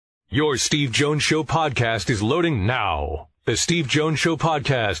Your Steve Jones Show podcast is loading now. The Steve Jones Show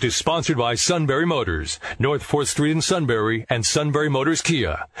podcast is sponsored by Sunbury Motors, North 4th Street in Sunbury, and Sunbury Motors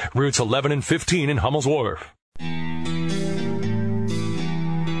Kia, routes 11 and 15 in Hummel's Wharf.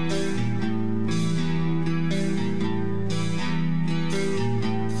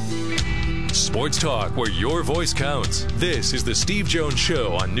 Sports talk where your voice counts. This is the Steve Jones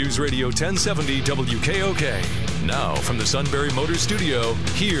Show on News Radio 1070 WKOK. Now from the Sunbury Motors Studio,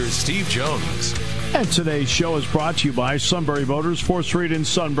 here's Steve Jones. And today's show is brought to you by Sunbury Motors, 4th Street in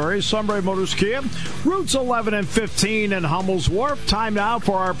Sunbury, Sunbury Motors Kia, routes 11 and 15 in Hummel's Wharf. Time now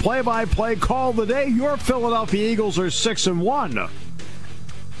for our play-by-play call of the day. Your Philadelphia Eagles are 6-1.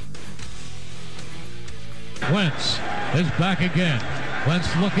 Wentz is back again. Wentz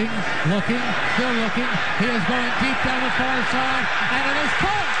looking, still looking. He is going deep down the far side, and it is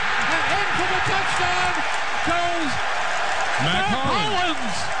caught, and in for the touchdown goes Mac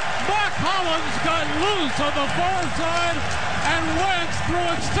Hollins. Mac Hollins got loose on the far side, and Wentz threw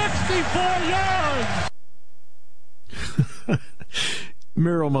it 64 yards.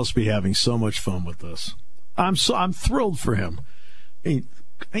 Miro must be having so much fun with this. I'm thrilled for him.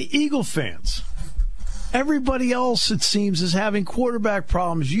 Eagle fans. Everybody else, it seems, is having quarterback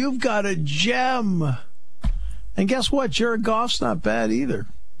problems. You've got a gem. And guess what? Jared Goff's not bad either.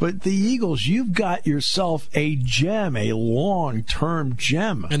 But the Eagles, you've got yourself a gem, a long-term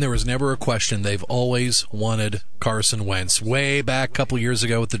gem. And there was never a question. They've always wanted Carson Wentz. Way back a couple years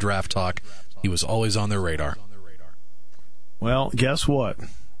ago with the draft talk, he was always on their radar. Well, guess what?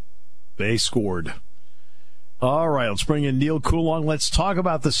 They scored. All right, let's bring in Neil Coulon. Let's talk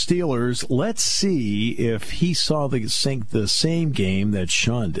about the Steelers. Let's see if he saw the same game that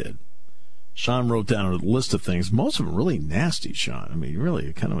Sean did. Sean wrote down a list of things, most of them really nasty, Sean. I mean,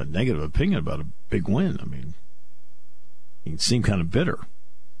 really kind of a negative opinion about a big win. I mean, he seemed kind of bitter.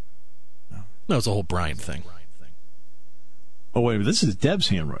 No, it's a whole Brian thing. Oh, wait, this is Deb's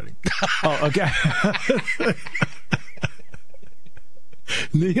handwriting. Oh, okay.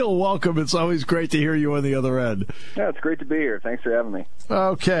 Neil, welcome. It's always great to hear you on the other end. Yeah, it's great to be here. Thanks for having me.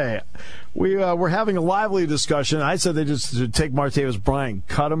 Okay. We're having a lively discussion. I said they just should take Martavis Bryant,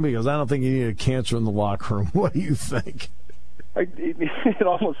 cut him, because I don't think he needed cancer in the locker room. What do you think? It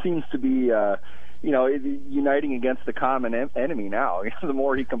almost seems to be, uniting against the common enemy now. The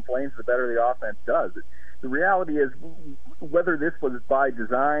more he complains, the better the offense does. The reality is, whether this was by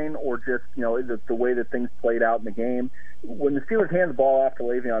design or just, the way that things played out in the game, when the Steelers hand the ball off to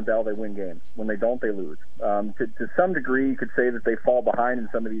Le'Veon Bell, they win games. When they don't, they lose. To some degree, you could say that they fall behind in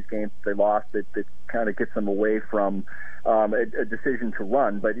some of these games that they lost. That kind of gets them away from a decision to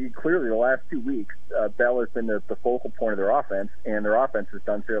run. But clearly, the last 2 weeks, Bell has been the focal point of their offense, and their offense has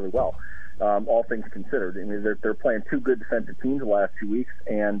done fairly well. All things considered. I mean, they're playing two good defensive teams the last 2 weeks,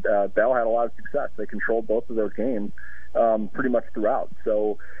 and Bell had a lot of success. They controlled both of those games pretty much throughout.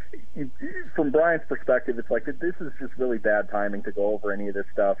 So from Brian's perspective, it's like this is just really bad timing to go over any of this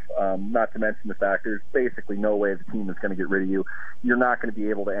stuff, not to mention the fact there's basically no way the team is going to get rid of you. You're not going to be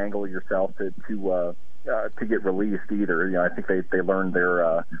able to angle yourself to get released either. I think they learned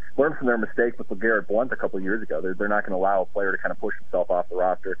from their mistake with LeGarrette Blount a couple of years ago. They're not going to allow a player to kind of push himself off the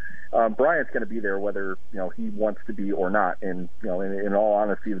roster. Bryant's going to be there whether he wants to be or not. And in all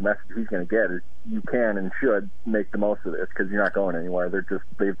honesty, the message he's going to get is you can and should make the most of this because you're not going anywhere.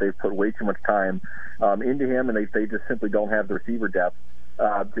 They've put way too much time into him, and they just simply don't have the receiver depth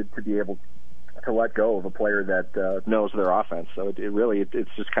to be able to let go of a player that knows their offense. So it's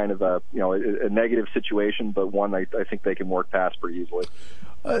just kind of a negative situation, but one I think they can work past pretty easily.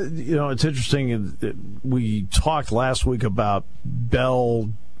 It's interesting. We talked last week about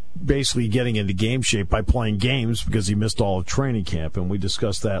Bell basically getting into game shape by playing games because he missed all of training camp, and we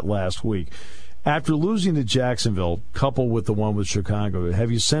discussed that last week. After losing to Jacksonville, coupled with the one with Chicago,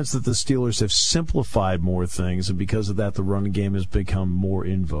 have you sensed that the Steelers have simplified more things, and because of that, the running game has become more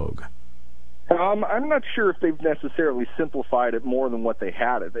in vogue? I'm not sure if they've necessarily simplified it more than what they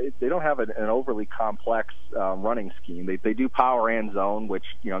had. They don't have an overly complex running scheme. They do power and zone, which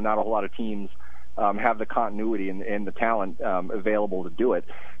not a whole lot of teams have the continuity and the talent available to do it.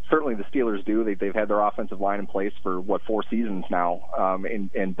 Certainly the Steelers do. They've had their offensive line in place for, 4 seasons now.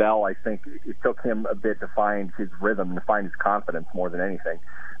 And Bell, I think it took him a bit to find his rhythm, to find his confidence more than anything.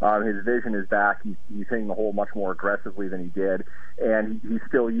 His vision is back. He's hitting the hole much more aggressively than he did. And he's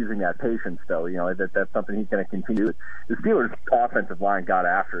still using that patience, though. That's something he's going to continue. The Steelers' offensive line got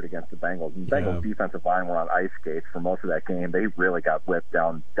after it against the Bengals. The Bengals' defensive line were on ice skates for most of that game. They really got whipped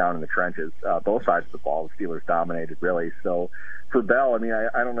down in the trenches. Both sides of the ball, the Steelers dominated, really. So for Bell,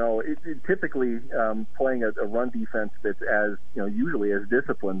 I don't know. Typically, playing a run defense that's as usually as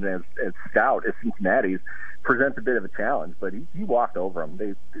disciplined as stout as Cincinnati's presents a bit of a challenge. But he walked over them.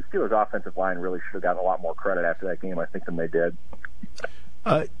 The Steelers' offensive line really should have gotten a lot more credit after that game, I think, than they did.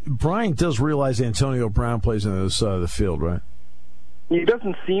 Bryant does realize Antonio Brown plays on the other side of the field, right? He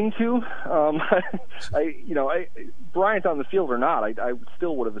doesn't seem to. Bryant on the field or not, I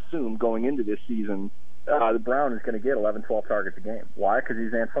still would have assumed going into this season the Brown is going to get 11, 12 targets a game. Why? Because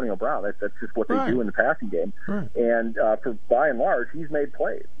he's Antonio Brown. That's just what they do in the passing game. Right. And by and large, he's made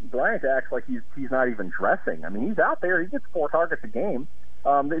plays. Bryant acts like he's not even dressing. I mean, he's out there. He gets 4 targets a game.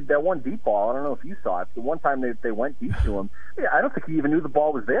 That one deep ball, I don't know if you saw it. The one time they went deep to him, I don't think he even knew the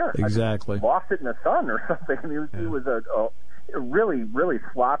ball was there. Exactly. Lost it in the sun or something. I mean, it was a really, really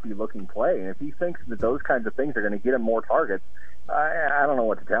sloppy-looking play. And if he thinks that those kinds of things are going to get him more targets, I don't know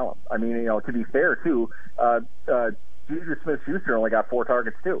what to tell him. I mean, to be fair, too, Juju Smith-Schuster only got 4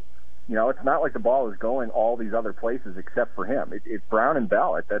 targets, too. It's not like the ball is going all these other places except for him. It's Brown and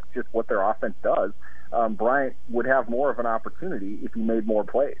Bell. That's just what their offense does. Bryant would have more of an opportunity if he made more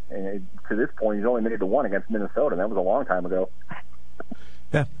plays. And to this point, he's only made the one against Minnesota, and that was a long time ago.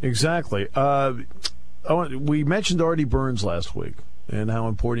 Yeah, exactly. We mentioned Artie Burns last week and how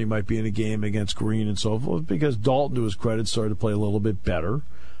important he might be in a game against Green and so forth, because Dalton, to his credit, started to play a little bit better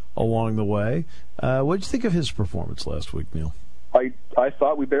along the way. What did you think of his performance last week, Neil? I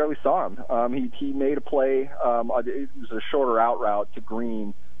thought we barely saw him. He made a play. It was a shorter out route to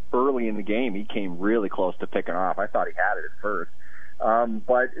Green early in the game. He came really close to picking off. I thought he had it at first.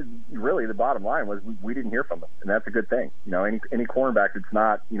 But really, the bottom line was we didn't hear from him, and that's a good thing. Any cornerback that's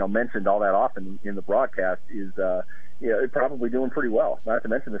not mentioned all that often in the broadcast is probably doing pretty well. Not to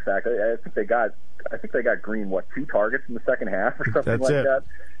mention the fact I think they got Green 2 targets in the second half or something that.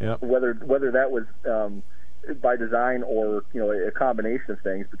 Yep. Whether that was by design or a combination of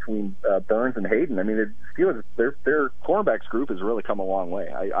things between Burns and Hayden. I mean, the Steelers, their cornerbacks group has really come a long way.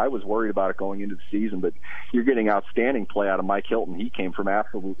 I was worried about it going into the season, but you're getting outstanding play out of Mike Hilton. He came from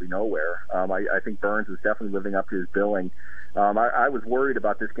absolutely nowhere. I think Burns is definitely living up to his billing. I was worried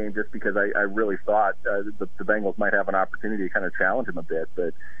about this game just because I really thought the Bengals might have an opportunity to kind of challenge him a bit,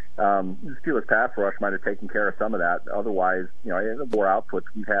 but the Steelers pass rush might have taken care of some of that. Otherwise, the more outputs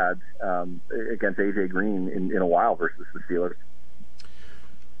we've had against A.J. Green in a while versus the Steelers.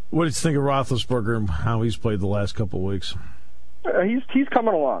 What did you think of Roethlisberger and how he's played the last couple of weeks? He's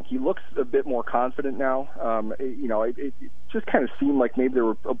coming along. He looks a bit more confident now. It just kind of seemed like maybe there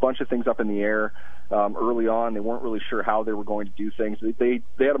were a bunch of things up in the air early on. They weren't really sure how they were going to do things. They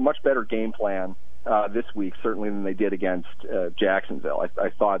had a much better game plan this week, certainly, than they did against Jacksonville. I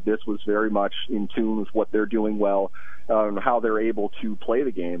thought this was very much in tune with what they're doing well, how they're able to play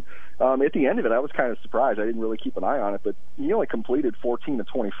the game. At the end of it, I was kind of surprised. I didn't really keep an eye on it, but he only completed 14 to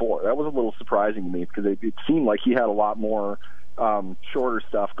 24. That was a little surprising to me because it seemed like he had a lot more shorter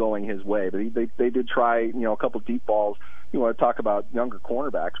stuff going his way. But they did try, a couple deep balls. You want to talk about younger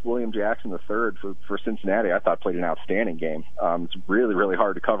cornerbacks. William Jackson III for Cincinnati, I thought played an outstanding game. It's really, really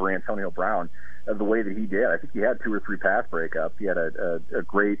hard to cover Antonio Brown the way that he did. I think he had 2 or 3 pass breakups. He had a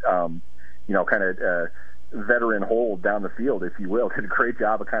great, veteran hold down the field, if you will. Did a great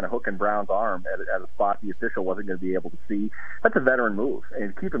job of kind of hooking Brown's arm at a spot the official wasn't going to be able to see. That's a veteran move.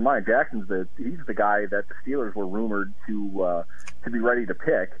 And keep in mind, he's the guy that the Steelers were rumored to be ready to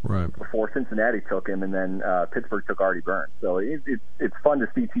pick before Cincinnati took him, and then Pittsburgh took Artie Burns. So it's fun to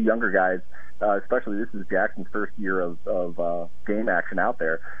see 2 younger guys, especially this is Jackson's first year of game action out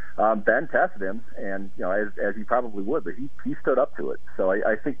there. Ben tested him, and as he probably would, but he stood up to it. So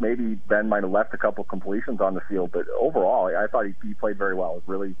I think maybe Ben might have left a couple completions on the field, but overall, I thought he played very well. It was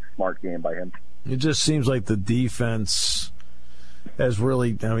a really smart game by him. It just seems like the defense has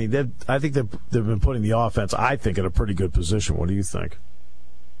really. I mean, I think they've been putting the offense, I think, in a pretty good position. What do you think?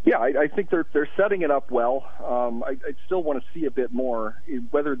 Yeah, I think they're setting it up well. I still want to see a bit more,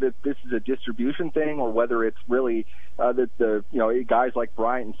 whether this is a distribution thing or whether it's really that the guys like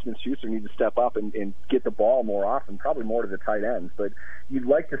Bryant and Smith-Schuster need to step up and get the ball more often, probably more to the tight ends. But you'd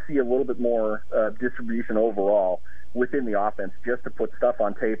like to see a little bit more distribution overall within the offense, just to put stuff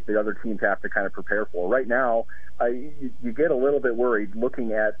on tape the other teams have to kind of prepare for. Right now, you get a little bit worried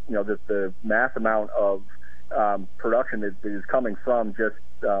looking at the mass amount of production that is coming from just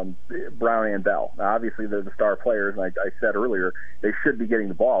Brown and Bell. Now, obviously, they're the star players, and I said earlier they should be getting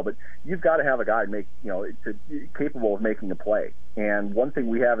the ball, but you've got to have a guy capable of making a play. And one thing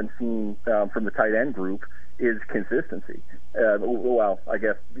we haven't seen from the tight end group is consistency. Well, I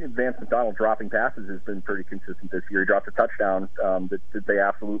guess Vance McDonald dropping passes has been pretty consistent this year. He dropped a touchdown that they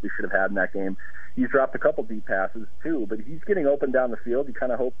absolutely should have had in that game. He's dropped a couple deep passes too, but he's getting open down the field. You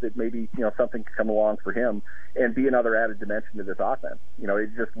kind of hope that maybe something can come along for him and be another added dimension to this offense. It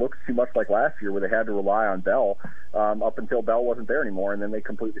just looks too much like last year where they had to rely on Bell up until Bell wasn't there anymore, and then they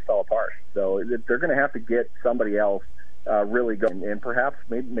completely fell apart. So they're going to have to get somebody else really going, and perhaps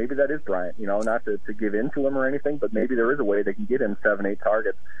maybe that is Bryant. Not to give in to him or anything, but maybe there is a way they can get him 7-8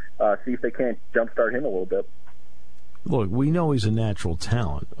 targets. See if they can't jumpstart him a little bit. Look, we know he's a natural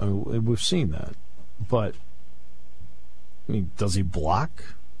talent. We've seen that. But, does he block?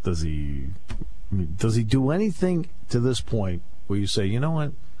 Does he do anything to this point where you say, you know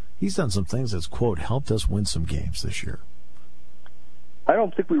what, he's done some things that's, quote, helped us win some games this year? I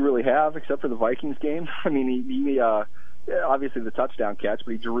don't think we really have, except for the Vikings game. He obviously the touchdown catch,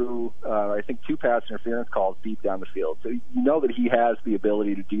 but he drew, I think, 2 pass interference calls deep down the field. So you know that he has the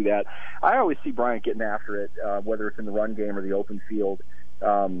ability to do that. I always see Bryant getting after it, whether it's in the run game or the open field,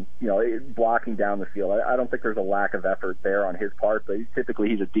 blocking down the field. I don't think there's a lack of effort there on his part, but typically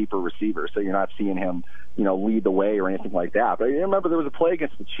he's a deeper receiver, so you're not seeing him, lead the way or anything like that. But I remember there was a play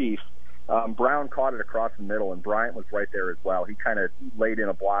against the Chiefs. Brown caught it across the middle, and Bryant was right there as well. He kind of laid in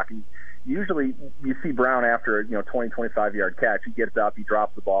a block. And usually you see Brown after a 20, 25-yard catch. He gets up, he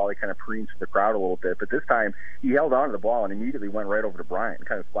drops the ball, he kind of preens to the crowd a little bit. But this time he held on to the ball and immediately went right over to Bryant and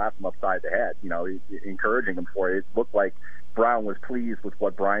kind of slapped him upside the head, encouraging him for it. It looked like Brown was pleased with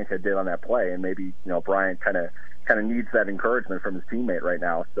what Bryant had did on that play, and maybe Bryant kind of needs that encouragement from his teammate right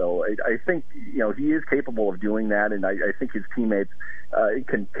now. So I think he is capable of doing that, and I think his teammates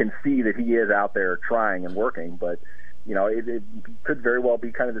can see that he is out there trying and working. But it could very well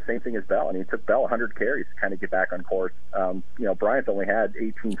be kind of the same thing as Bell. It took Bell 100 carries to kind of get back on course. Bryant's only had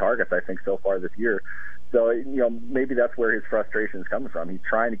 18 targets, I think, so far this year. So, maybe that's where his frustration is coming from. He's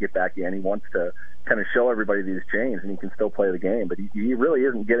trying to get back in. He wants to kind of show everybody that he's changed and he can still play the game. But he really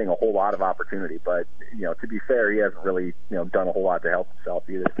isn't getting a whole lot of opportunity. But, to be fair, he hasn't really, done a whole lot to help himself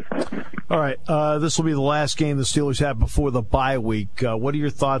either. All right. This will be the last game the Steelers have before the bye week. What are your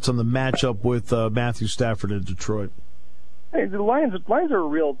thoughts on the matchup with Matthew Stafford in Detroit? Hey, the Lions are a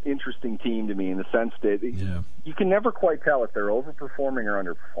real interesting team to me in the sense that you can never quite tell if they're overperforming or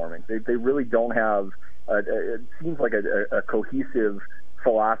underperforming. They really don't have it seems like a cohesive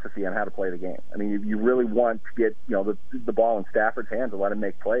philosophy on how to play the game. You really want to get the ball in Stafford's hands and let him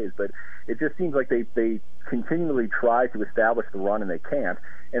make plays, but it just seems like they continually try to establish the run and they can't,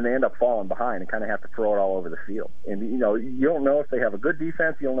 and they end up falling behind and kind of have to throw it all over the field. And you don't know if they have a good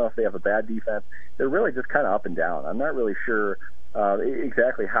defense, you don't know if they have a bad defense. They're really just kind of up and down. I'm not really sure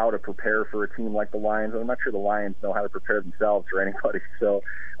exactly how to prepare for a team like the Lions. I'm not sure the Lions know how to prepare themselves or anybody. So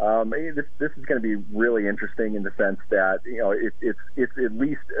this is going to be really interesting in the sense that it's at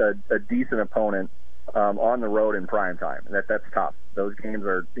least a decent opponent on the road in prime time. That's tough. Those games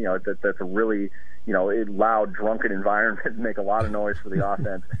are that's a really a loud, drunken environment and make a lot of noise for the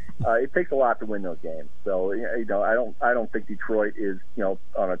offense. It takes a lot to win those games. So I don't think Detroit is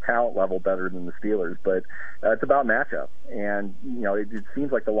on a talent level better than the Steelers, but it's about matchup. And it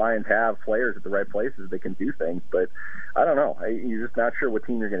seems like the Lions have players at the right places. They can do things, but I don't know. You're just not sure what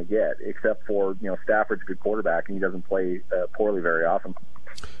team you're going to get, except for Stafford's a good quarterback and he doesn't play poorly very often.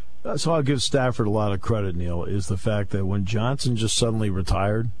 So I'll give Stafford a lot of credit, Neil, is the fact that when Johnson just suddenly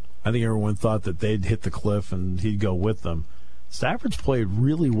retired, I think everyone thought that they'd hit the cliff and he'd go with them. Stafford's played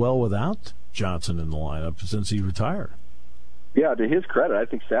really well without Johnson in the lineup since he retired. Yeah, to his credit, I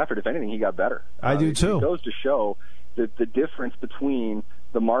think Stafford, if anything, he got better. I do too. It goes to show that the difference between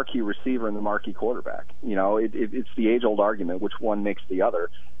the marquee receiver and the marquee quarterback. It's the age-old argument, which one makes the other.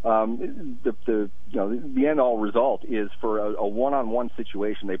 The end-all result is for a one-on-one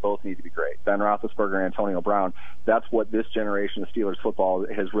situation, they both need to be great. Ben Roethlisberger and Antonio Brown, that's what this generation of Steelers football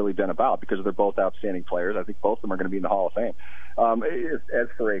has really been about because they're both outstanding players. I think both of them are going to be in the Hall of Fame. As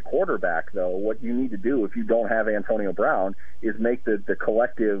for a quarterback, though, what you need to do if you don't have Antonio Brown is make the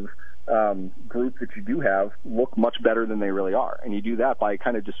collective group that you do have look much better than they really are. And you do that by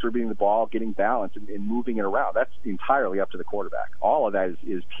kind of distributing the ball, getting balance, and moving it around. That's entirely up to the quarterback. All of that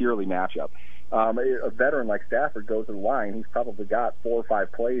is purely matchup. A veteran like Stafford goes to the line, he's probably got 4 or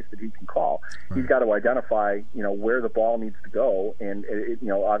 5 plays that he can call. Right. He's got to identify, where the ball needs to go, and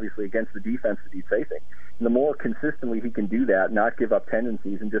obviously against the defense that he's facing. And the more consistently he can do that, not give up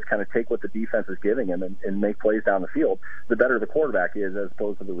tendencies, and just kind of take what the defense is giving him and make plays down the field, the better the quarterback is as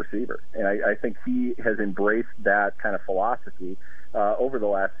opposed to the receiver. And I think he has embraced that kind of philosophy over the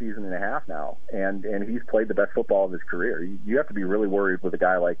last season and a half now, and he's played the best football of his career. You have to be really worried with a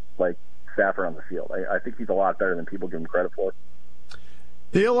guy like Stafford on the field. I think he's a lot better than people give him credit for.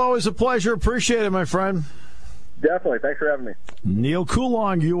 Neil, always a pleasure. Appreciate it, my friend. Definitely. Thanks for having me. Neil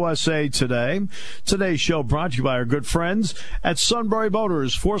Coulong, USA Today. Today's show brought to you by our good friends at Sunbury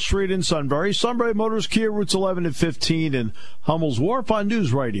Motors, 4th Street in Sunbury. Sunbury Motors, Kia, routes 11 and 15 in Hummel's Wharf on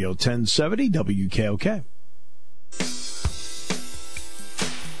News Radio 1070 WKOK.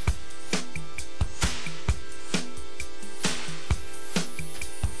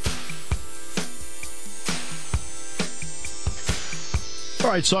 All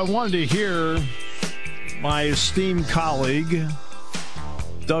right, so I wanted to hear my esteemed colleague,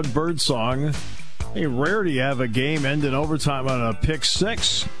 Doug Birdsong. Hey, rare do you have a game end in overtime on a pick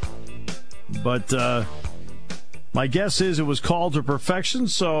six. But my guess is it was called to perfection,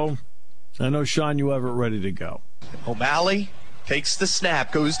 so I know, Sean, you have it ready to go. O'Malley takes the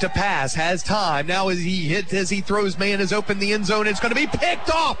snap, goes to pass, has time. Now as he throws, man is open the end zone. It's going to be picked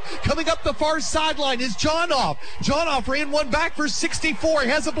off. Coming up the far sideline is Jonoff. Jonoff ran one back for 64. He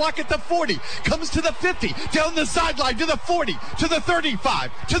has a block at the 40. Comes to the 50. Down the sideline to the 40. To the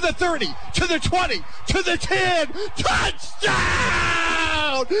 35. To the 30. To the 20. To the 10. Touchdown!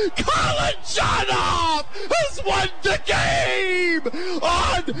 Colin Jonoff has won the game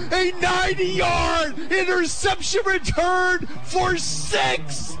on a 90-yard interception return for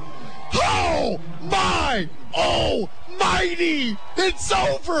 6. Oh my almighty! It's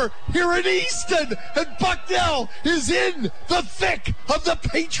over here in Easton, and Bucknell is in the thick of the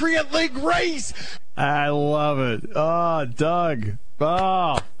Patriot League race. I love it. Oh, Doug.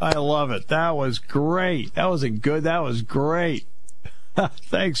 Oh, I love it. That was great. That wasn't good. That was great.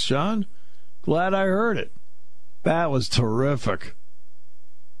 Thanks, Sean. Glad I heard it. That was terrific.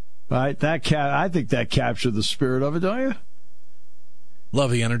 Right? I think that captured the spirit of it, don't you?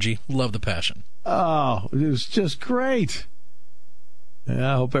 Love the energy. Love the passion. Oh, it was just great.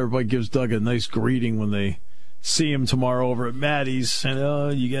 Yeah, I hope everybody gives Doug a nice greeting when they see him tomorrow over at Maddie's.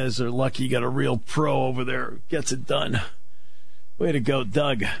 And, you guys are lucky you got a real pro over there. Gets it done. Way to go,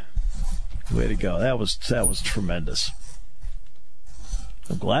 Doug. Way to go. That was tremendous.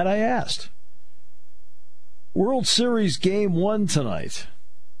 I'm glad I asked. World Series Game 1 tonight.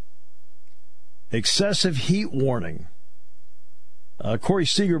 Excessive heat warning. Corey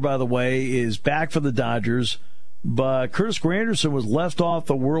Seager, by the way, is back for the Dodgers, but Curtis Granderson was left off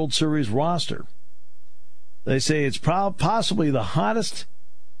the World Series roster. They say it's possibly the hottest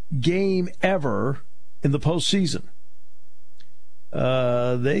game ever in the postseason.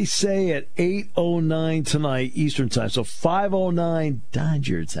 They say at 8:09 tonight Eastern time, so 5:09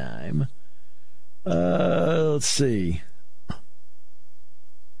 Dodger time. Let's see.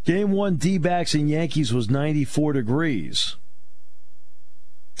 Game 1 D-backs and Yankees was 94 degrees.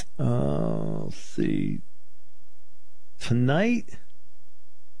 Let's see. Tonight,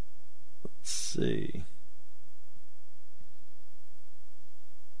 let's see.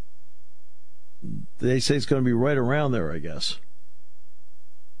 They say it's going to be right around there, I guess.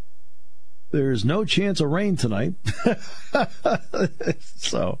 There's no chance of rain tonight.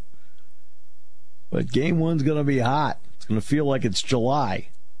 So, but game 1's going to be hot. It's going to feel like it's July.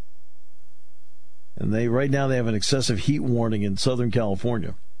 And right now they have an excessive heat warning in Southern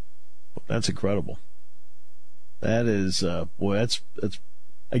California. That's incredible. That is, that's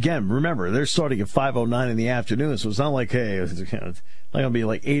again, remember, they're starting at 5:09 in the afternoon, so it's not like, hey, it's not going to be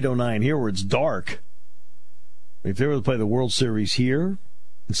like 8:09 here where it's dark. If they were to play the World Series here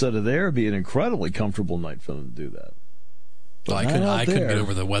instead of there, it'd be an incredibly comfortable night for them to do that. Well, I couldn't get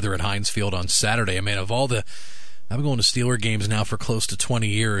over the weather at Heinz Field on Saturday. I mean, I've been going to Steeler games now for close to 20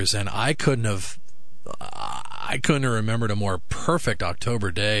 years, and I couldn't have remembered a more perfect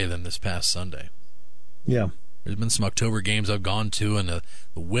October day than this past Sunday. Yeah. There's been some October games I've gone to, and the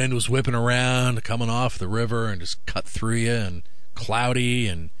wind was whipping around, coming off the river, and just cut through you, and cloudy,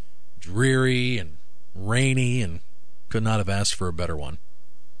 and dreary, and rainy, and could not have asked for a better one.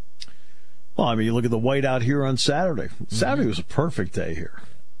 Well, I mean, you look at the whiteout here on Saturday. Saturday was a perfect day here.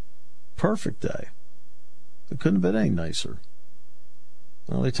 Perfect day. It couldn't have been any nicer.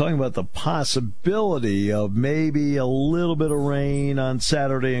 Well, they're talking about the possibility of maybe a little bit of rain on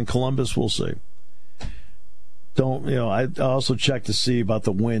Saturday in Columbus. We'll see. I also checked to see about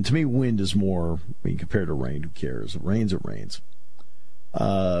the wind. To me, wind is more, compared to rain, who cares? It rains, it rains.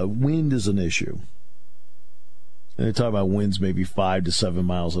 Wind is an issue. And they talk about winds maybe 5 to 7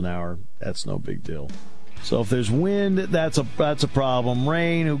 miles an hour. That's no big deal. So if there's wind, that's a problem.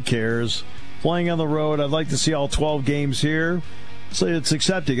 Rain, who cares? Playing on the road, I'd like to see all 12 games here. So it's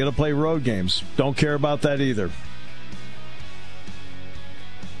accepted. You got to play road games. Don't care about that either.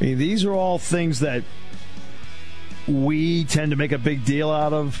 I mean, these are all things that we tend to make a big deal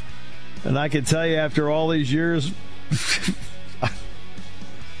out of. And I can tell you after all these years,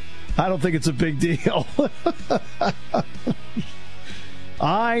 I don't think it's a big deal.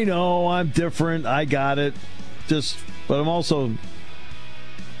 I know I'm different. I got it. But I'm also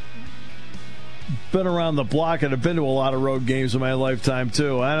been around the block and I've been to a lot of road games in my lifetime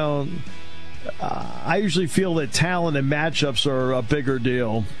too. I usually feel that talent and matchups are a bigger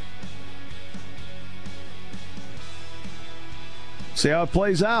deal. See how it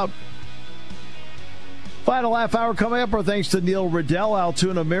plays out. Final half hour coming up. Our thanks to Neil Riddell,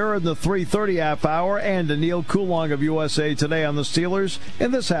 Altoona Mirror in the 3:30 half hour, and to Neil Coulong of USA Today on the Steelers in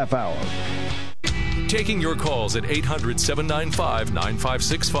this half hour. Taking your calls at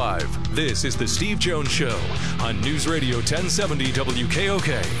 800-795-9565. This is the Steve Jones Show on News Radio 1070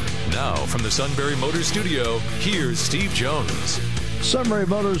 WKOK. Now from the Sunbury Motors Studio, here's Steve Jones. Sunbury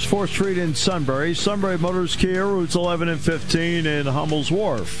Motors, 4th Street in Sunbury. Sunbury Motors Kia, routes 11 and 15 in Hummel's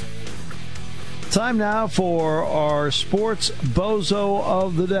Wharf. Time now for our sports bozo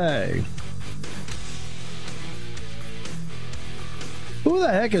of the day. Who the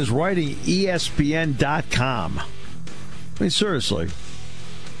heck is writing ESPN.com? I mean, seriously.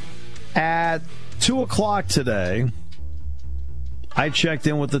 At 2 o'clock today, I checked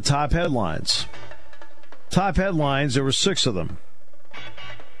in with the top headlines. Top headlines, there were 6 of them.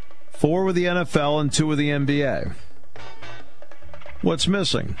 4 with the NFL and 2 with the NBA. What's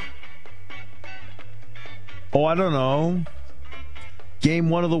missing? Oh, I don't know. Game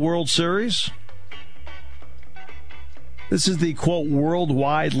 1 of the World Series? This is the, quote,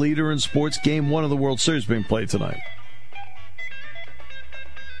 worldwide leader in sports. Game 1 of the World Series being played tonight.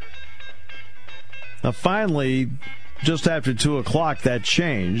 Now, finally, just after 2 o'clock, that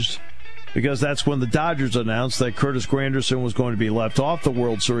changed because that's when the Dodgers announced that Curtis Granderson was going to be left off the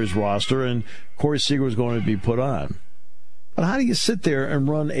World Series roster and Corey Seager was going to be put on. But how do you sit there and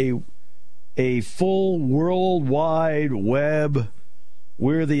run a full worldwide web,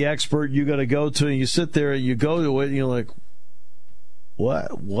 we're the expert you got to go to, and you sit there and you go to it and you're like,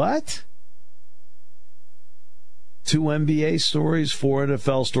 what? 2 NBA stories, 4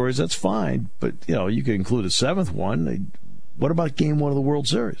 NFL stories, that's fine. But, you could include a 7th one. What about Game 1 of the World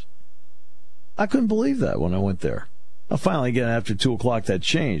Series? I couldn't believe that when I went there. Now, finally, again, after 2 o'clock, that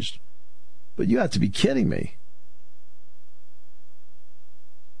changed. But you have to be kidding me.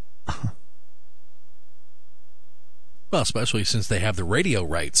 Well, especially since they have the radio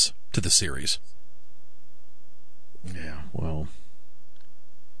rights to the series. Yeah, well,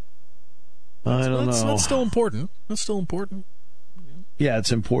 I don't know. That's still important. That's still important. Yeah,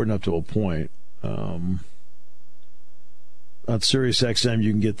 it's important up to a point. On Sirius XM,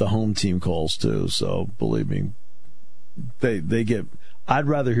 you can get the home team calls too. So believe me, they get. I'd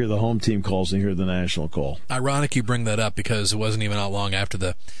rather hear the home team calls than hear the national call. Ironic you bring that up because it wasn't even that long after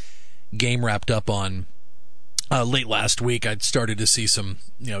the game wrapped up on late last week. I'd started to see some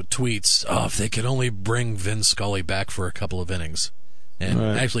tweets. Oh, if they could only bring Vin Scully back for a couple of innings. And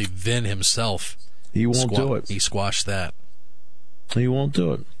actually, Vin himself, he won't do it. He squashed that. He won't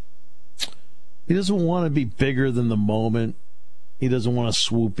do it. He doesn't want to be bigger than the moment. He doesn't want to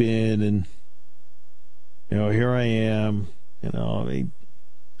swoop in and, here I am. The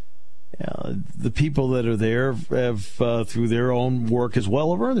people that are there have, through their own work as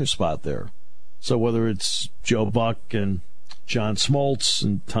well, have earned their spot there. So whether it's Joe Buck and John Smoltz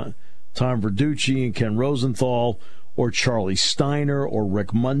and Tom Verducci and Ken Rosenthal, or Charlie Steiner or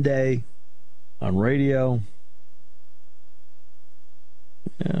Rick Monday on radio,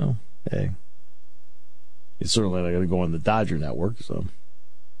 hey, it's certainly not going to go on the Dodger network. So,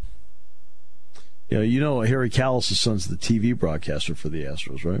 Harry Callis' son's the TV broadcaster for the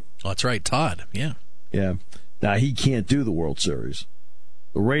Astros, right? Oh, that's right, Todd. Yeah. Yeah. Now he can't do the World Series.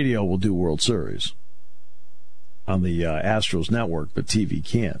 The radio will do World Series on the Astros network, but TV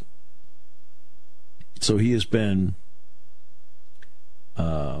can't. So he has been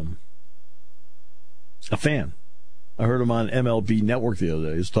a fan. I heard him on MLB Network the other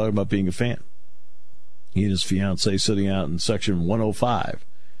day. He was talking about being a fan. He and his fiancée sitting out in section 105,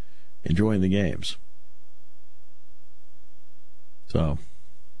 enjoying the games. So,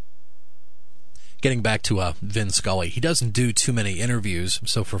 getting back to Vin Scully, he doesn't do too many interviews.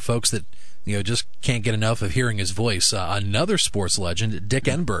 So for folks that just can't get enough of hearing his voice, another sports legend, Dick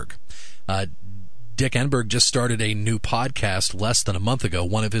Enberg. Dick Enberg just started a new podcast less than a month ago.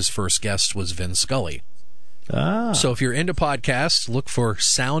 One of his first guests was Vin Scully. So if you're into podcasts, look for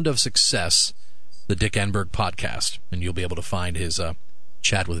Sound of Success, the Dick Enberg podcast, and you'll be able to find his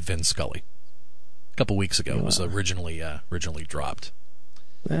chat with Vin Scully. A couple weeks ago, it was originally dropped.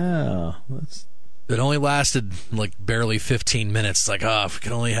 Yeah, It only lasted like barely 15 minutes. Like, if we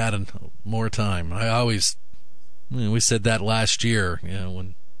could only had more time. We said that last year,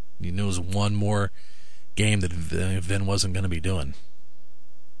 when you knew it was one more game that Vin wasn't going to be doing.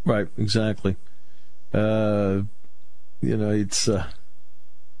 Right, exactly. It's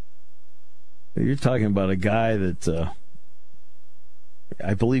you're talking about a guy that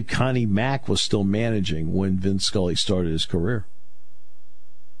I believe Connie Mack was still managing when Vin Scully started his career.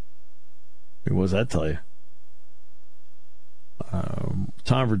 What does that tell you?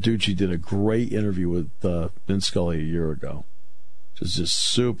 Tom Verducci did a great interview with Vin Scully a year ago, which is just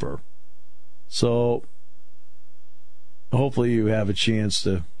super. So hopefully you have a chance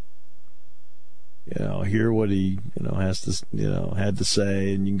to hear what he had to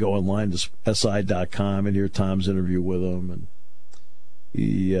say, and you can go online to si.com and hear Tom's interview with him. And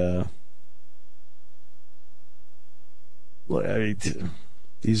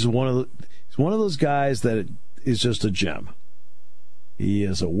he's one of those guys that is just a gem. He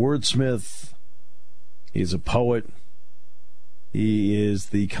is a wordsmith. He's a poet. He is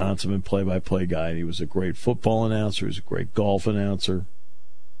the consummate play-by-play guy. He was a great football announcer. He was a great golf announcer.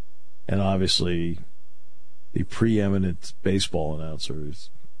 And obviously, the preeminent baseball announcer is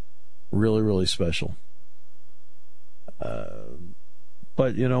really, really special.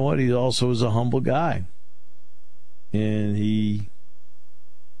 But you know what? He also is a humble guy. And he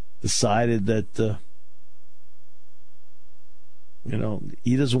decided that,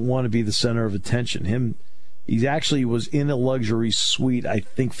 he doesn't want to be the center of attention. He actually was in a luxury suite, I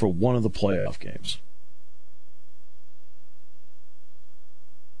think, for one of the playoff games.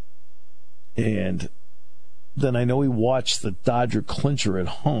 And then I know he watched the Dodger clincher at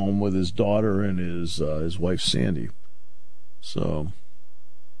home with his daughter and his wife, Sandy. So,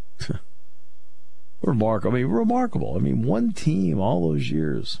 remarkable. One team all those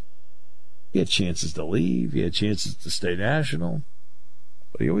years. He had chances to leave. He had chances to stay national.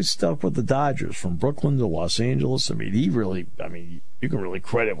 But he always stuck with the Dodgers from Brooklyn to Los Angeles. You can really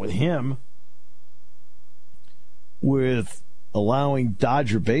credit with him with allowing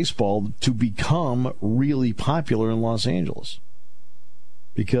Dodger baseball to become really popular in Los Angeles,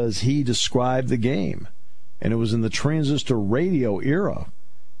 because he described the game, and it was in the transistor radio era.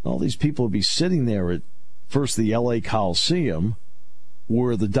 All these people would be sitting there at first the LA Coliseum,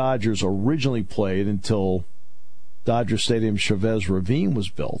 where the Dodgers originally played until Dodger Stadium Chavez Ravine was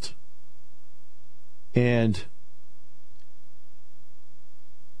built. And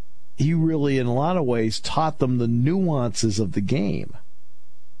he really, in a lot of ways, taught them the nuances of the game.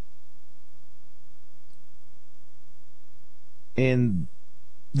 And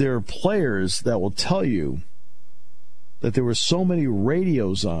there are players that will tell you that there were so many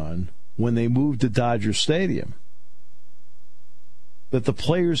radios on when they moved to Dodger Stadium that the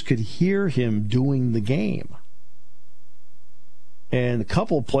players could hear him doing the game. And a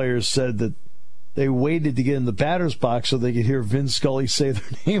couple of players said that they waited to get in the batter's box so they could hear Vin Scully say their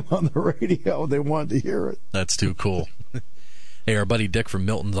name on the radio. They wanted to hear it. That's too cool. Hey, our buddy Dick from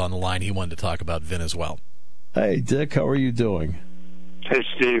Milton's on the line. He wanted to talk about Vin as well. Hey, Dick, how are you doing? Hey,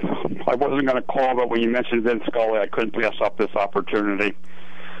 Steve. I wasn't going to call, but when you mentioned Vin Scully, I couldn't pass up this opportunity.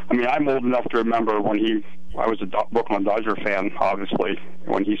 I'm old enough to remember when I was a Brooklyn Dodger fan, obviously,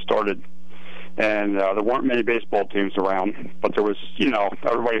 when he started. And there weren't many baseball teams around, but there was,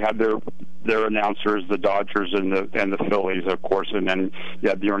 everybody had their announcers, the Dodgers and the Phillies, of course, and then you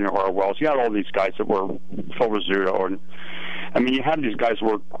had the Ernie Harwells. You had all these guys that were Phil Rizzuto, and you had these guys who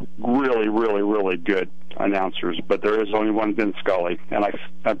were really, really, really good announcers, but there is only one Vin Scully, and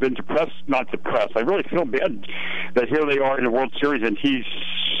I've been not depressed. I really feel bad that here they are in the World Series and he's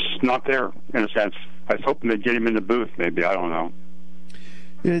not there, in a sense. I was hoping they'd get him in the booth, maybe. I don't know.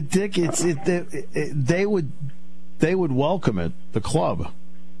 Dick, they would welcome it, the club,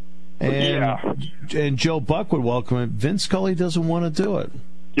 and Joe Buck would welcome it. Vin Scully doesn't want to do it.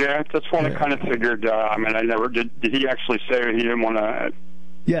 Yeah, that's what I kind of figured. I never did. Did he actually say he didn't want to?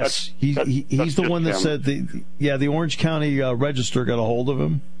 Yes, he's the one that said the Orange County Register got a hold of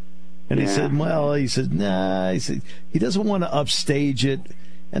him, and he said, nah. He said he doesn't want to upstage it,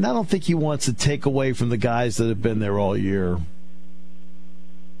 and I don't think he wants to take away from the guys that have been there all year.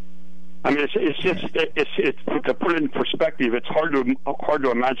 It's to put it in perspective. It's hard to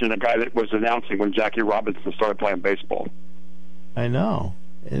imagine a guy that was announcing when Jackie Robinson started playing baseball. I know.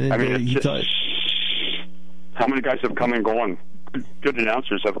 How many guys have come and gone? Good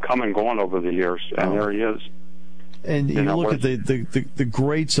announcers have come and gone over the years, and there he is. And you look at the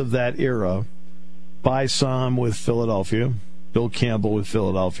greats of that era: By Sam with Philadelphia, Bill Campbell with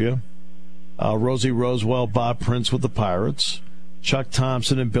Philadelphia, Rosie Rosewell, Bob Prince with the Pirates, Chuck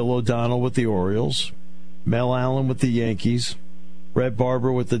Thompson and Bill O'Donnell with the Orioles, Mel Allen with the Yankees, Red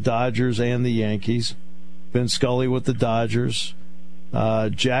Barber with the Dodgers and the Yankees, Vin Scully with the Dodgers,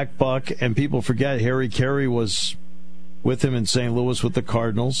 Jack Buck, and people forget Harry Carey was with him in St. Louis with the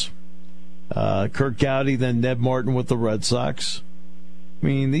Cardinals, Kirk Gowdy, then Ned Martin with the Red Sox. I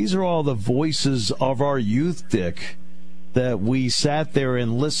mean, these are all the voices of our youth, Dick, that we sat there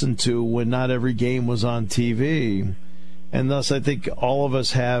and listened to when not every game was on TV. And thus, I think all of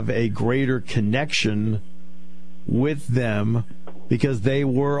us have a greater connection with them because they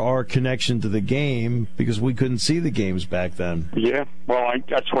were our connection to the game because we couldn't see the games back then. Yeah, well,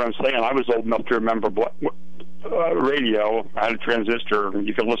 that's what I'm saying. I was old enough to remember radio. I had a transistor.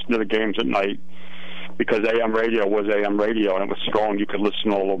 You could listen to the games at night because AM radio was AM radio, and it was strong. You could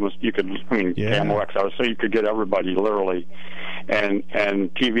listen to all of them. You could, KMOX, I would say you could get everybody, literally. And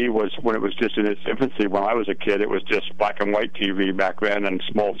TV was, when it was just in its infancy, when I was a kid, it was just black and white TV back then and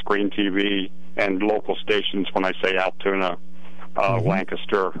small screen TV and local stations. When I say Altoona,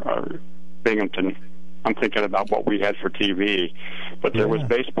 Lancaster, Binghamton, I'm thinking about what we had for TV. But there was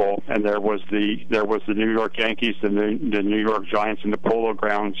baseball, and there was the New York Yankees, the New York Giants, and the Polo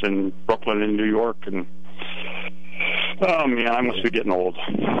Grounds in Brooklyn and New York, and oh man, I must be getting old.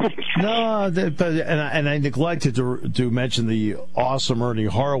 No, but I neglected to mention the awesome Ernie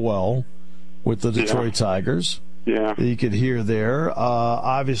Harwell with the Detroit Tigers. Yeah, that you could hear there.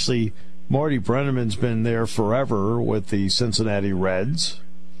 Obviously, Marty Brennaman's been there forever with the Cincinnati Reds.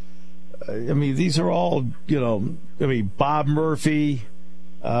 I mean, these are all, Bob Murphy,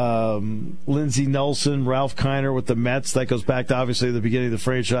 Lindsey Nelson, Ralph Kiner with the Mets. That goes back to, obviously, the beginning of the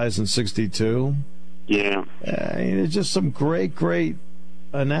franchise in '62. Yeah. There's just some great, great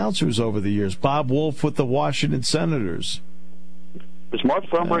announcers over the years. Bob Wolf with the Washington Senators. Is Mark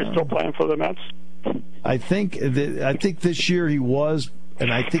Thornberry still playing for the Mets? I think this year he was,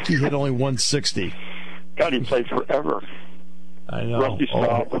 and I think he hit only 160. God, he played forever. I know. Rusty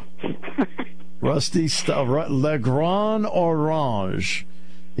Staub. Rusty Staub. Le Grand Orange.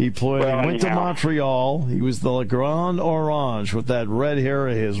 He went to Montreal. He was the Le Grand Orange with that red hair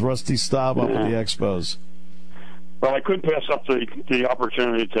of his, Rusty Staub up at the Expos. Well, I couldn't pass up the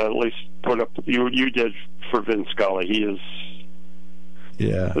opportunity to at least put up you did for Vin Scully. He is,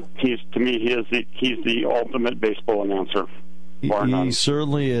 he's the ultimate baseball announcer. He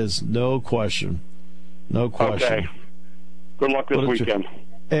certainly is, no question. No question. Okay. Good luck this weekend.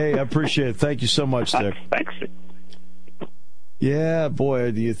 Hey, I appreciate it. Thank you so much, Dick. Thanks. Yeah, boy,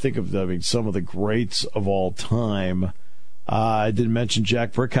 do you think of some of the greats of all time. I didn't mention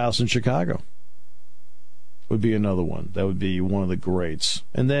Jack Brickhouse in Chicago. Would be another one. That would be one of the greats.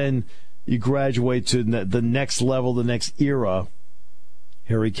 And then you graduate to the next level, the next era,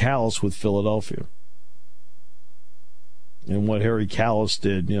 Harry Kalas with Philadelphia. And what Harry Kalas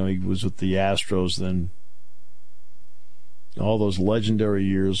did, he was with the Astros, then all those legendary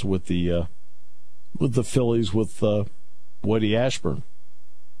years with the Phillies with Woody Ashburn.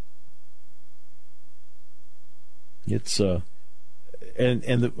 It's by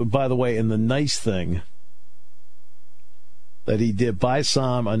the way, and the nice thing that he did,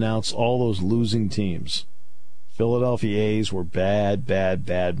 Bysam announced all those losing teams. Philadelphia A's were bad,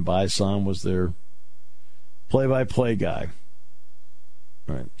 and Bysam was their play-by-play guy.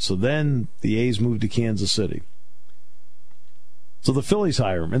 All right. So then the A's moved to Kansas City. So the Phillies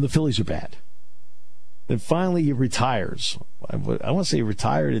hire him, and the Phillies are bad. Then finally he retires. I want to say he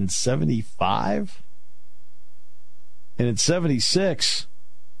retired in 75. And in 76,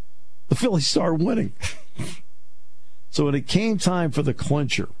 the Phillies started winning. So when it came time for the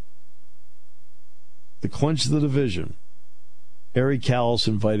clincher, to clinch the division, Harry Kalas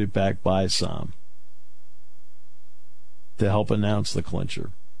invited back Bysam to help announce the clincher.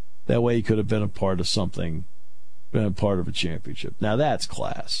 That way he could have been a part of something, been a part of a championship. Now that's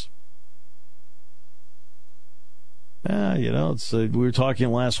class. We were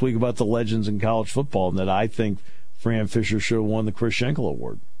talking last week about the legends in college football, and that I think Fran Fisher should have won the Chris Schenkel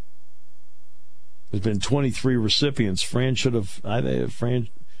Award. There's been 23 recipients. Fran should have. Fran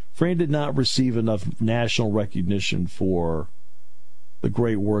did not receive enough national recognition for the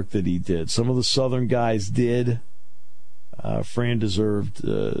great work that he did. Some of the Southern guys did. Fran deserved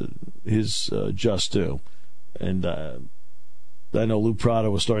his just due, and I know Lou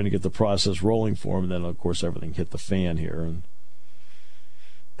Prado was starting to get the process rolling for him, and then, of course, everything hit the fan here, and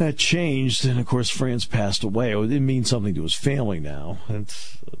that changed, and, of course, Fran's passed away. It didn't mean something to his family now.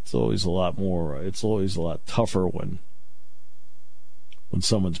 It's always a lot more, it's always a lot tougher when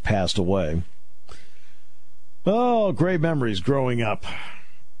someone's passed away. Oh, great memories growing up.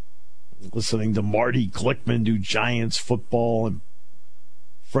 Listening to Marty Glickman do Giants football and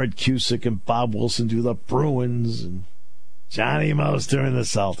Fred Cusick and Bob Wilson do the Bruins, and Johnny Moster and the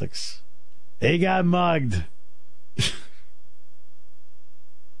Celtics. They got mugged.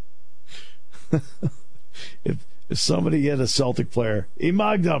 If somebody hit a Celtic player, he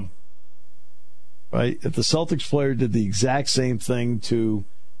mugged them. Right? If the Celtics player did the exact same thing to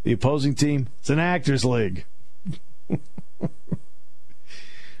the opposing team, it's an actors league.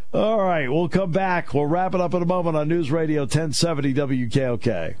 All right, we'll come back. We'll wrap it up in a moment on News Radio 1070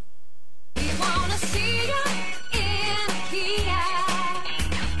 WKOK. We wanna see you in Kia.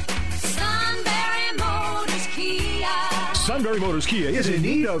 Sunbury Motors Kia. Sunbury Motors Kia is in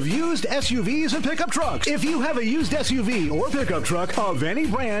need of used SUVs and pickup trucks. If you have a used SUV or pickup truck of any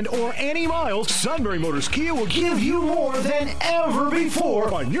brand or any miles, Sunbury Motors Kia will give you more than ever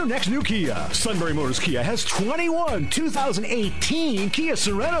before on your next new Kia. Sunbury Motors Kia has 21 2018 Kia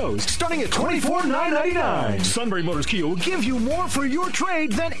Serenos starting at $24,999. Sunbury Motors Kia will give you more for your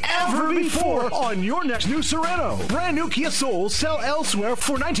trade than ever before on your next new Sereno. Brand new Kia Souls sell elsewhere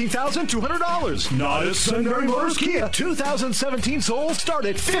for $19,200. Not at Sunbury Motors Kia. 2017 Souls start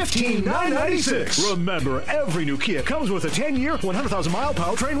at $15,996. Remember, every new Kia comes with a 10-year, 100,000-mile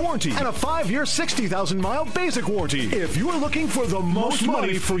powertrain warranty and a 5-year, 60,000-mile basic warranty. If you're looking for the most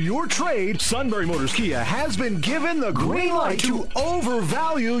money for your trade, Sunbury Motors Kia has been given the green light to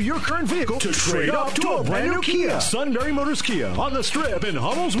overvalue your current vehicle to trade up to a brand new Kia. Sunbury Motors Kia on the Strip in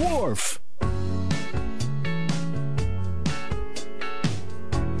Hummel's Wharf.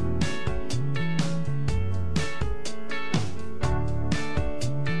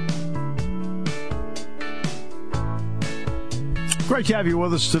 Great to have you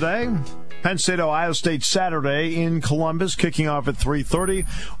with us today. Penn State, Ohio State Saturday in Columbus, kicking off at 3:30.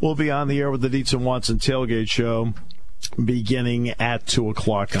 We'll be on the air with the Dietz and Watson Tailgate Show beginning at 2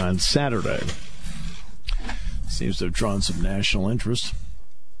 o'clock on Saturday. Seems to have drawn some national interest.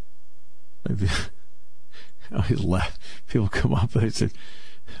 Maybe people come up and they say,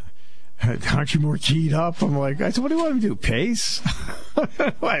 aren't you more keyed up? I'm like, I said, what do you want me to do? Pace?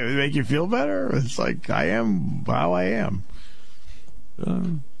 Why, make you feel better? It's like, I am how I am.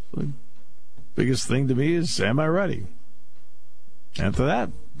 The biggest thing to me is, am I ready? After that,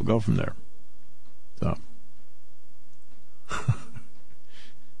 we'll go from there. So,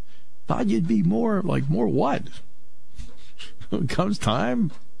 thought you'd be more what? When it comes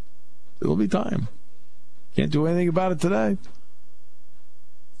time, it'll be time. Can't do anything about it today.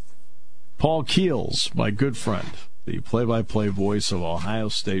 Paul Keels, my good friend, the play-by-play voice of Ohio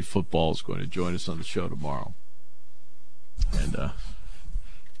State football, is going to join us on the show tomorrow. And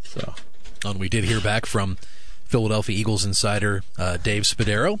And we did hear back from Philadelphia Eagles insider Dave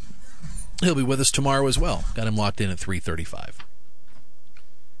Spadaro. He'll be with us tomorrow as well. Got him locked in at 3:35.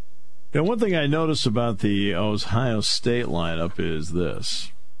 One thing I noticed about the Ohio State lineup is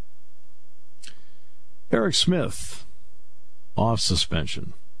this. Eric Smith, off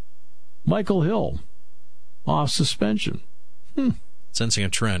suspension. Michael Hill, off suspension. Sensing a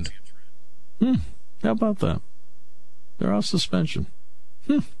trend. How about that? They're off suspension.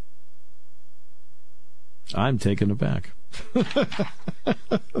 I'm taken aback.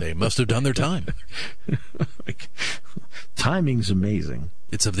 They must have done their time. Timing's amazing.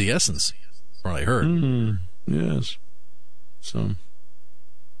 It's of the essence, from what I heard. Yes. So,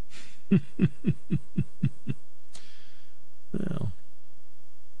 well,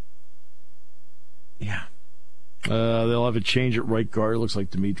 yeah. They'll have a change at right guard. It looks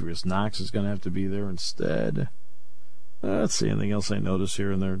like Demetrius Knox is going to have to be there instead. Let's see, anything else I notice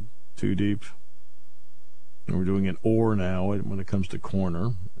here and there too deep? We're doing an or now when it comes to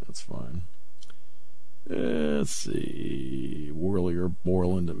corner. That's fine. Let's see. Worley or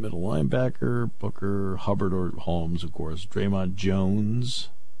Borland at middle linebacker. Booker, Hubbard or Holmes, of course. Draymond Jones.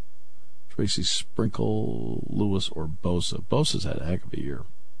 Tracy Sprinkle, Lewis or Bosa. Bosa's had a heck of a year.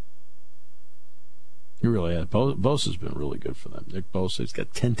 He really had. Bosa's been really good for them. Nick Bosa, he's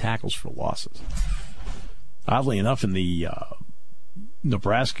got 10 tackles for losses. Oddly enough, in the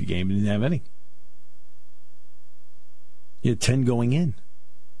Nebraska game, he didn't have any. He had 10 going in.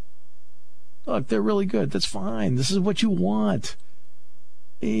 Look, they're really good. That's fine. This is what you want.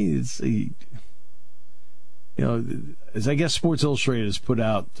 As I guess Sports Illustrated has put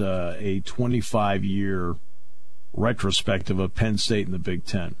out a 25-year retrospective of Penn State in the Big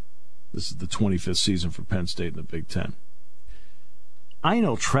Ten. This is the 25th season for Penn State in the Big Ten. I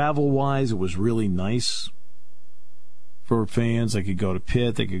know travel-wise it was really nice for fans. They could go to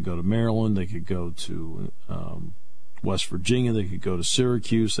Pitt, they could go to Maryland, they could go to West Virginia, they could go to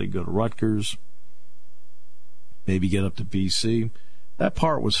Syracuse, they could go to Rutgers, maybe get up to BC. That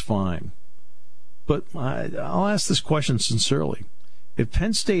part was fine. But I'll ask this question sincerely. if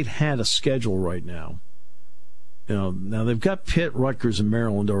Penn State had a schedule right now, now they've got Pitt, Rutgers, and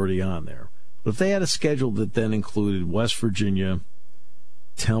Maryland already on there. But if they had a schedule that then included West Virginia,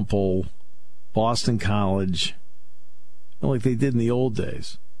 Temple, Boston College, like they did in the old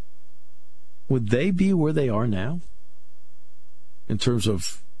days, would they be where they are now in terms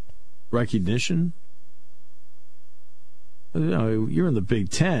of recognition? You're in the Big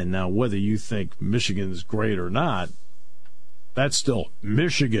Ten. Now, whether you think Michigan is great or not, that's still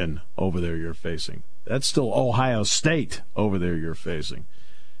Michigan over there you're facing. That's still Ohio State over there you're facing.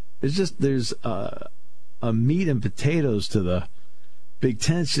 There's a meat and potatoes to the Big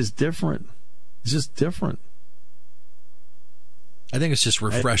Ten. It's just different. It's just different. I think it's just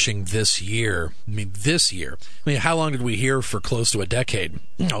refreshing this year. This year. How long did we hear for close to a decade?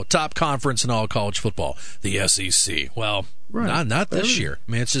 Top conference in all college football, the SEC. Well, not this year.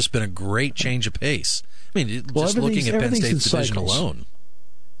 It's just been a great change of pace. Just looking at Penn State's division alone.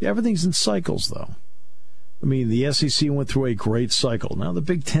 Yeah, everything's in cycles, though. The SEC went through a great cycle. Now the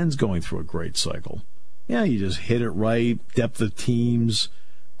Big Ten's going through a great cycle. Yeah, you just hit it right, depth of teams,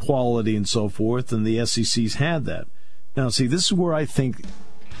 quality, and so forth, and the SEC's had that. Now, see, this is where I think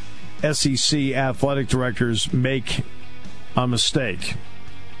SEC athletic directors make a mistake.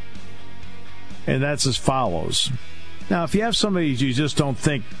 And that's as follows. Now, if you have somebody you just don't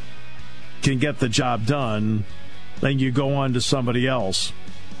think can get the job done, then you go on to somebody else.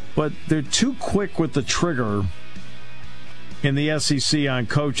 But they're too quick with the trigger in the SEC on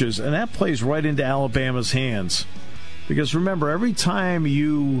coaches, and that plays right into Alabama's hands. Because remember, every time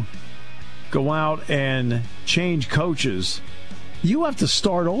you go out and change coaches, you have to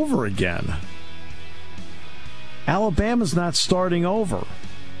start over again. Alabama's not starting over.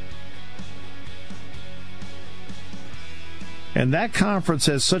 And that conference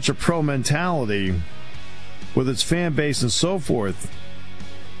has such a pro mentality with its fan base and so forth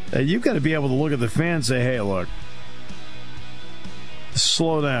that you've got to be able to look at the fans and say, hey, look,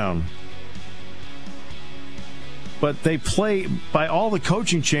 slow down. But they play by all the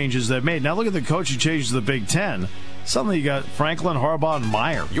coaching changes they've made. Now look at the coaching changes of the Big Ten. Suddenly you got Franklin, Harbaugh, and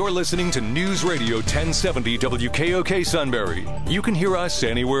Meyer. You're listening to News Radio 1070 WKOK Sunbury. You can hear us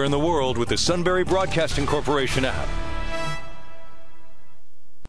anywhere in the world with the Sunbury Broadcasting Corporation app.